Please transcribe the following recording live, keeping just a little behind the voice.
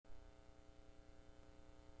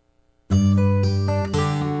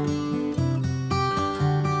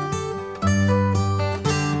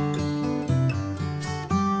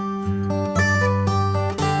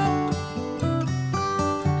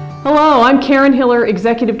I'm Karen Hiller,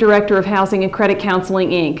 Executive Director of Housing and Credit Counseling,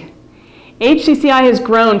 Inc. HCCI has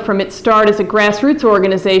grown from its start as a grassroots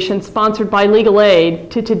organization sponsored by legal aid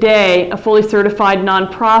to today a fully certified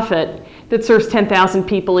nonprofit that serves 10,000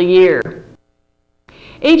 people a year.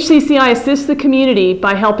 HCCI assists the community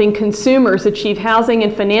by helping consumers achieve housing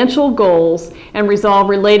and financial goals and resolve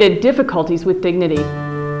related difficulties with dignity.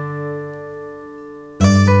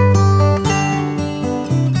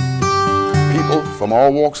 From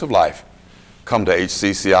all walks of life come to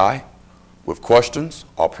HCCI with questions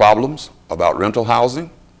or problems about rental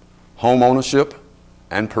housing, home ownership,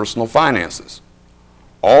 and personal finances.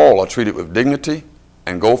 All are treated with dignity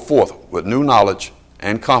and go forth with new knowledge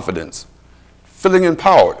and confidence, feeling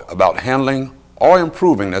empowered about handling or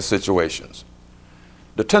improving their situations.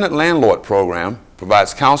 The Tenant Landlord Program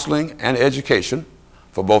provides counseling and education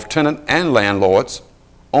for both tenant and landlords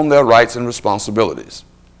on their rights and responsibilities.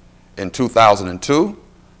 In 2002,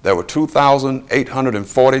 there were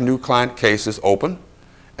 2,840 new client cases open,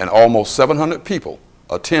 and almost 700 people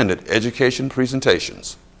attended education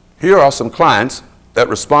presentations. Here are some clients that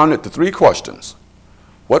responded to 3 questions.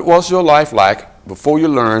 What was your life like before you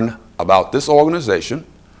learned about this organization?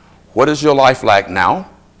 What is your life like now?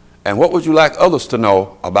 And what would you like others to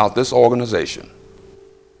know about this organization?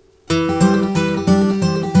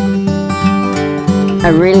 I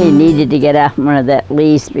really needed to get out from under that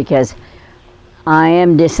lease because I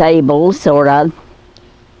am disabled, sort of,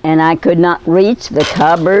 and I could not reach the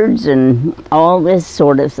cupboards and all this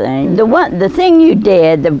sort of thing. The thing you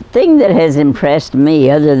did, the thing that has impressed me,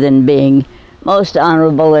 other than being most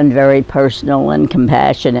honorable and very personal and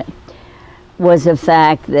compassionate, was the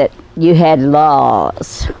fact that you had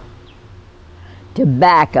laws to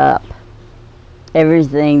back up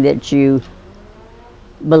everything that you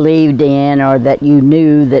believed in or that you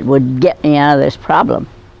knew that would get me out of this problem.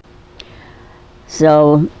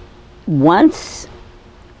 So once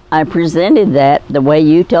I presented that the way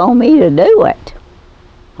you told me to do it,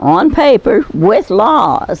 on paper with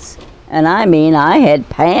laws, and I mean I had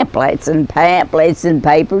pamphlets and pamphlets and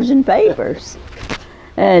papers and papers,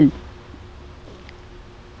 and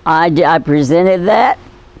I presented that.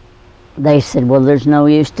 They said, well, there's no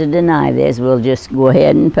use to deny this. We'll just go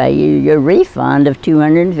ahead and pay you your refund of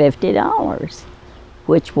 $250,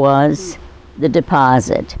 which was the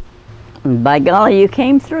deposit. And by golly, you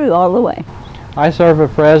came through all the way. I serve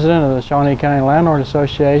as president of the Shawnee County Landlord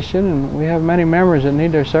Association, and we have many members that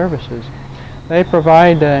need their services. They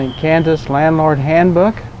provide a Kansas Landlord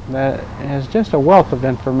Handbook that has just a wealth of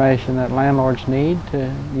information that landlords need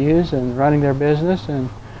to use in running their business and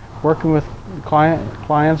working with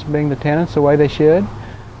clients being the tenants the way they should.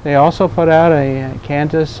 They also put out a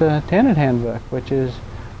Kansas Tenant Handbook, which is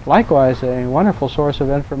likewise a wonderful source of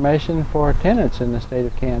information for tenants in the state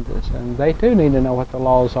of Kansas. And they too need to know what the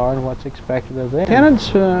laws are and what's expected of them.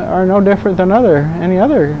 Tenants are no different than any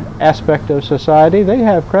other aspect of society. They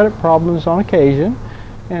have credit problems on occasion,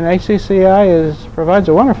 and HCCI provides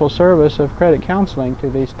a wonderful service of credit counseling to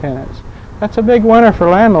these tenants. That's a big winner for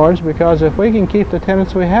landlords, because if we can keep the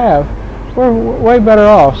tenants we have, we're way better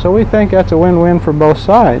off. So we think that's a win-win for both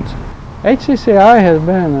sides. HCCI has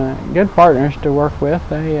been good partners to work with.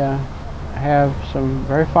 They have some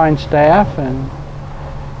very fine staff, and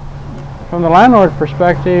from the landlord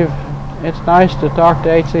perspective, it's nice to talk to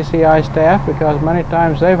HCCI staff because many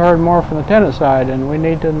times they've heard more from the tenant side, and we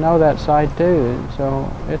need to know that side too. And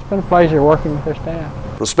so it's been a pleasure working with their staff.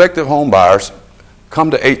 Prospective home buyers come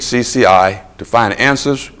to HCCI to find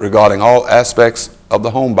answers regarding all aspects of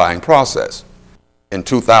the home buying process. In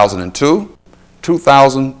 2002,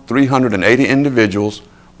 2,380 individuals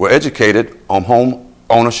were educated on home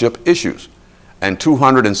ownership issues, and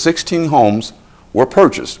 216 homes were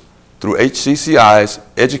purchased through HCCI's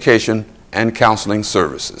education and counseling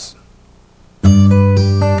services. We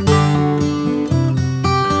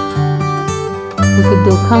could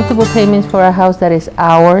do comfortable payments for a house that is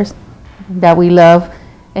ours, that we love,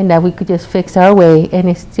 and that we could just fix our way, and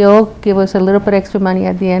it still give us a little bit extra money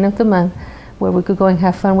at the end of the month where we could go and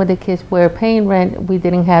have fun with the kids. Where paying rent, we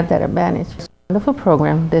didn't have that advantage. Wonderful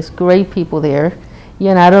program. There's great people there.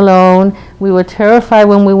 You're not alone. We were terrified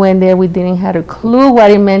when we went there. We didn't have a clue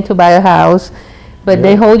what it meant to buy a house, but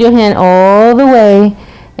they hold your hand all the way.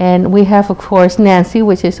 And we have, of course, Nancy,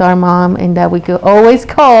 which is our mom, and that we could always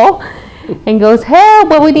call and goes, help,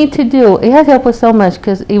 what we need to do. It has helped us so much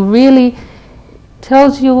because it really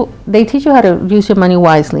tells you, they teach you how to use your money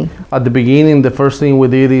wisely. At the beginning, the first thing we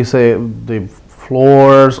did is the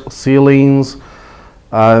floors, ceilings,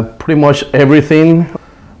 pretty much everything.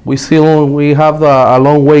 We have a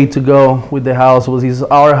long way to go with the house. This is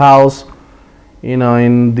our house, you know,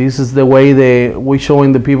 and this is the way we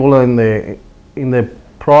showing the people in the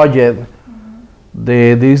project.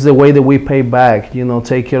 This is the way that we pay back. You know,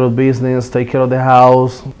 take care of business, take care of the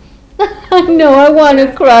house. I know, I want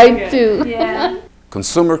to cry too. Yeah.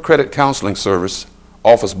 Consumer Credit Counseling Service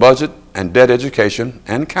offers budget and debt education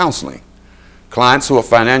and counseling. Clients who are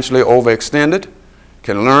financially overextended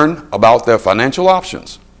can learn about their financial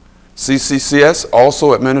options. CCCS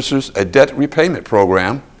also administers a debt repayment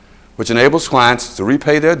program which enables clients to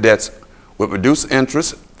repay their debts with reduced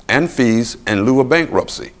interest and fees in lieu of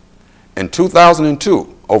bankruptcy. In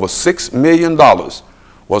 2002, over $6 million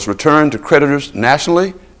was returned to creditors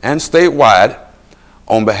nationally and statewide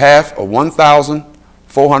on behalf of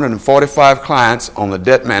 1,445 clients on the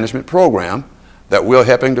debt management program that we're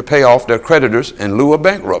helping to pay off their creditors in lieu of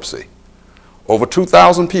bankruptcy. Over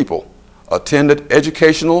 2,000 people attended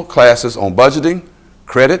educational classes on budgeting,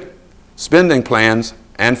 credit, spending plans,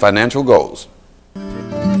 and financial goals. I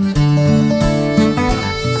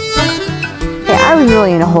was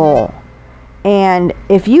really in a hole. And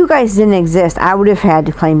if you guys didn't exist, I would have had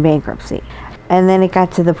to claim bankruptcy. And then it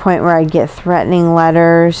got to the point where I'd get threatening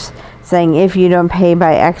letters saying, if you don't pay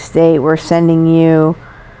by X date, we're sending you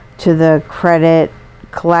to the credit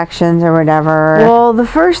collections or whatever. Well, the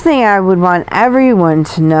first thing I would want everyone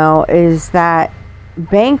to know is that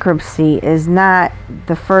bankruptcy is not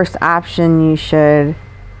the first option you should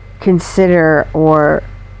consider or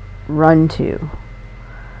run to.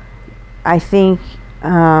 I think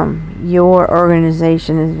your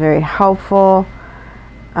organization is very helpful.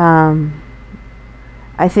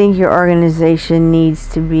 I think your organization needs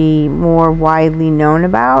to be more widely known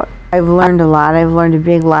about. I've learned a lot. I've learned a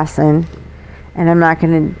big lesson, and I'm not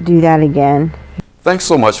going to do that again. Thanks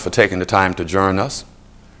so much for taking the time to join us.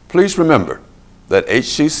 Please remember that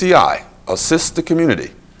HCCI assists the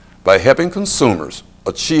community by helping consumers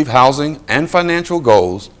achieve housing and financial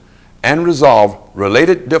goals and resolve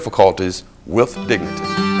related difficulties with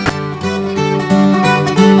dignity.